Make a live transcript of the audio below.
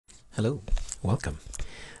Hello, welcome.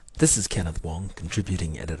 This is Kenneth Wong,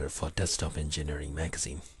 contributing editor for Desktop Engineering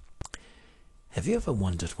magazine. Have you ever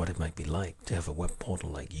wondered what it might be like to have a web portal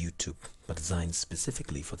like YouTube, but designed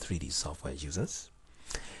specifically for 3D software users?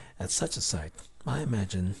 At such a site, I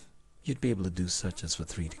imagine you'd be able to do searches for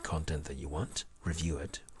 3D content that you want, review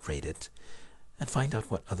it, rate it, and find out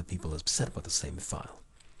what other people have said about the same file.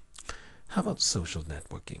 How about social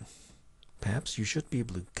networking? Perhaps you should be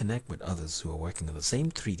able to connect with others who are working on the same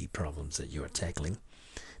 3D problems that you are tackling,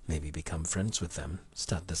 maybe become friends with them,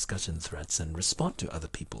 start discussion threads, and respond to other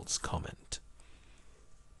people's comment.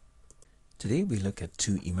 Today we look at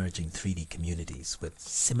two emerging 3D communities with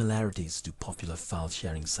similarities to popular file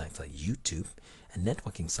sharing sites like YouTube and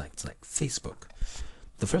networking sites like Facebook.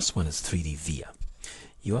 The first one is 3D Via.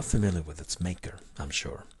 You are familiar with its maker, I'm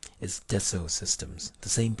sure. It's Dassault Systemes, the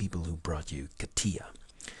same people who brought you CATIA.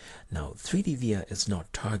 Now, 3D Via is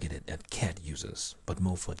not targeted at CAD users, but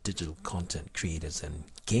more for digital content creators and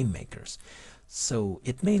game makers. So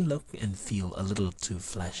it may look and feel a little too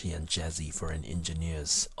flashy and jazzy for an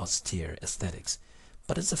engineer's austere aesthetics,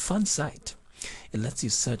 but it's a fun site. It lets you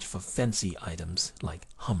search for fancy items like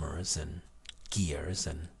Hummers and gears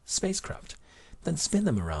and spacecraft, then spin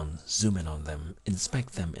them around, zoom in on them,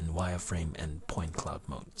 inspect them in wireframe and point cloud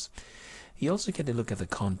modes. You also get a look at the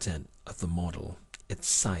content of the model, its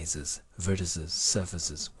sizes, vertices,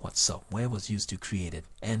 surfaces, what software was used to create it,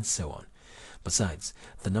 and so on. Besides,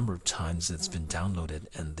 the number of times it's been downloaded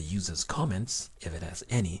and the user's comments, if it has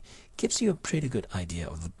any, gives you a pretty good idea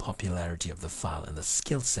of the popularity of the file and the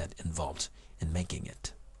skill set involved in making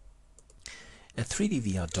it. At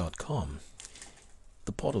 3dvr.com,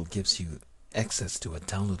 the portal gives you access to a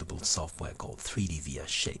downloadable software called 3D Via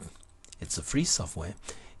Shape. It's a free software.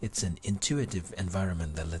 It's an intuitive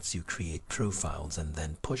environment that lets you create profiles and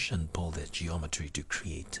then push and pull their geometry to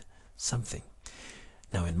create something.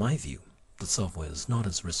 Now, in my view, the software is not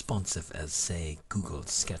as responsive as, say, Google's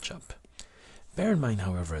SketchUp. Bear in mind,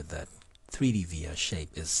 however, that 3D Via Shape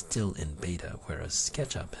is still in beta, whereas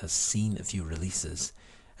SketchUp has seen a few releases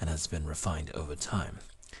and has been refined over time.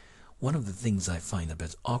 One of the things I find a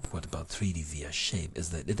bit awkward about 3D Via Shape is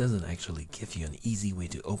that it doesn't actually give you an easy way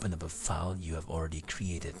to open up a file you have already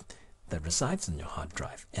created that resides on your hard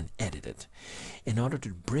drive and edit it. In order to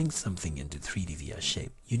bring something into 3D Via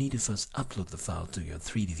Shape, you need to first upload the file to your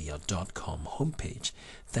 3dvr.com homepage,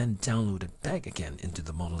 then download it back again into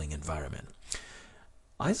the modeling environment.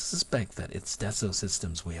 I suspect that it's Dassault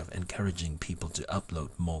Systemes' way of encouraging people to upload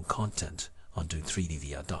more content onto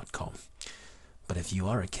 3dvr.com. But if you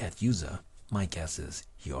are a CAD user, my guess is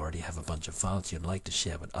you already have a bunch of files you'd like to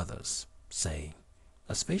share with others, say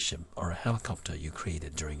a spaceship or a helicopter you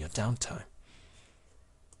created during your downtime.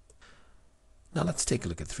 Now let's take a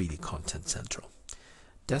look at 3D Content Central.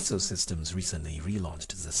 Dassault Systemes recently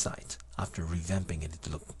relaunched the site after revamping it to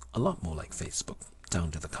look a lot more like Facebook,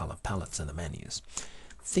 down to the color palettes and the menus.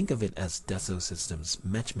 Think of it as Dassault Systemes'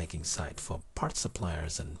 matchmaking site for part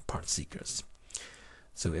suppliers and part seekers.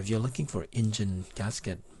 So if you're looking for engine,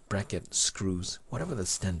 gasket, bracket, screws, whatever the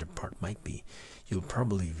standard part might be, you'll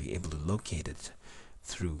probably be able to locate it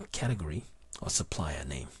through category or supplier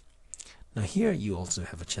name. Now here you also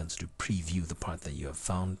have a chance to preview the part that you have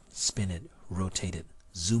found, spin it, rotate it,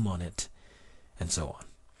 zoom on it, and so on.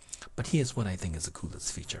 But here's what I think is the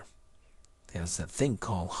coolest feature. There's that thing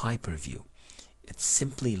called Hyperview. It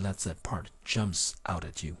simply lets that part jumps out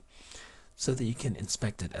at you so that you can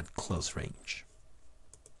inspect it at close range.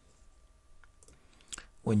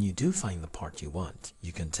 When you do find the part you want,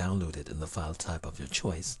 you can download it in the file type of your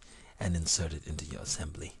choice and insert it into your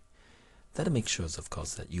assembly. That makes sure, of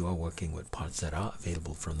course, that you are working with parts that are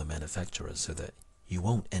available from the manufacturer so that you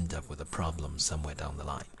won't end up with a problem somewhere down the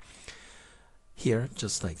line. Here,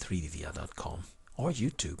 just like 3dvr.com or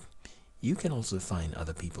YouTube, you can also find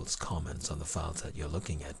other people's comments on the files that you're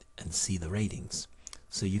looking at and see the ratings,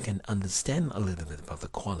 so you can understand a little bit about the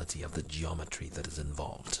quality of the geometry that is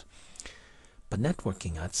involved. But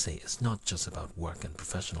networking, I'd say, is not just about work and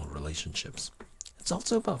professional relationships. It's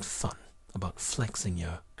also about fun, about flexing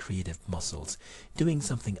your creative muscles, doing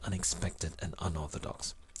something unexpected and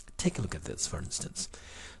unorthodox. Take a look at this, for instance.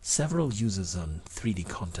 Several users on 3D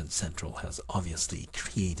Content Central has obviously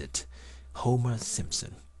created Homer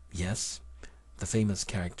Simpson. Yes, the famous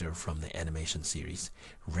character from the animation series,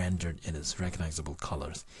 rendered in his recognizable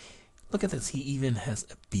colors. Look at this, he even has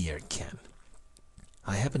a beer can.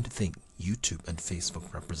 I happen to think YouTube and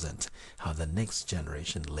Facebook represent how the next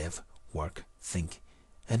generation live, work, think,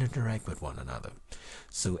 and interact with one another.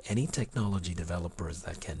 So any technology developers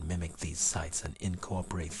that can mimic these sites and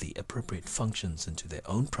incorporate the appropriate functions into their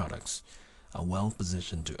own products are well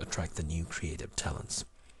positioned to attract the new creative talents.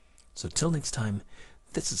 So till next time,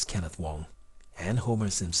 this is Kenneth Wong and Homer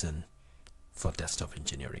Simpson for Desktop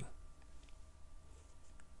Engineering.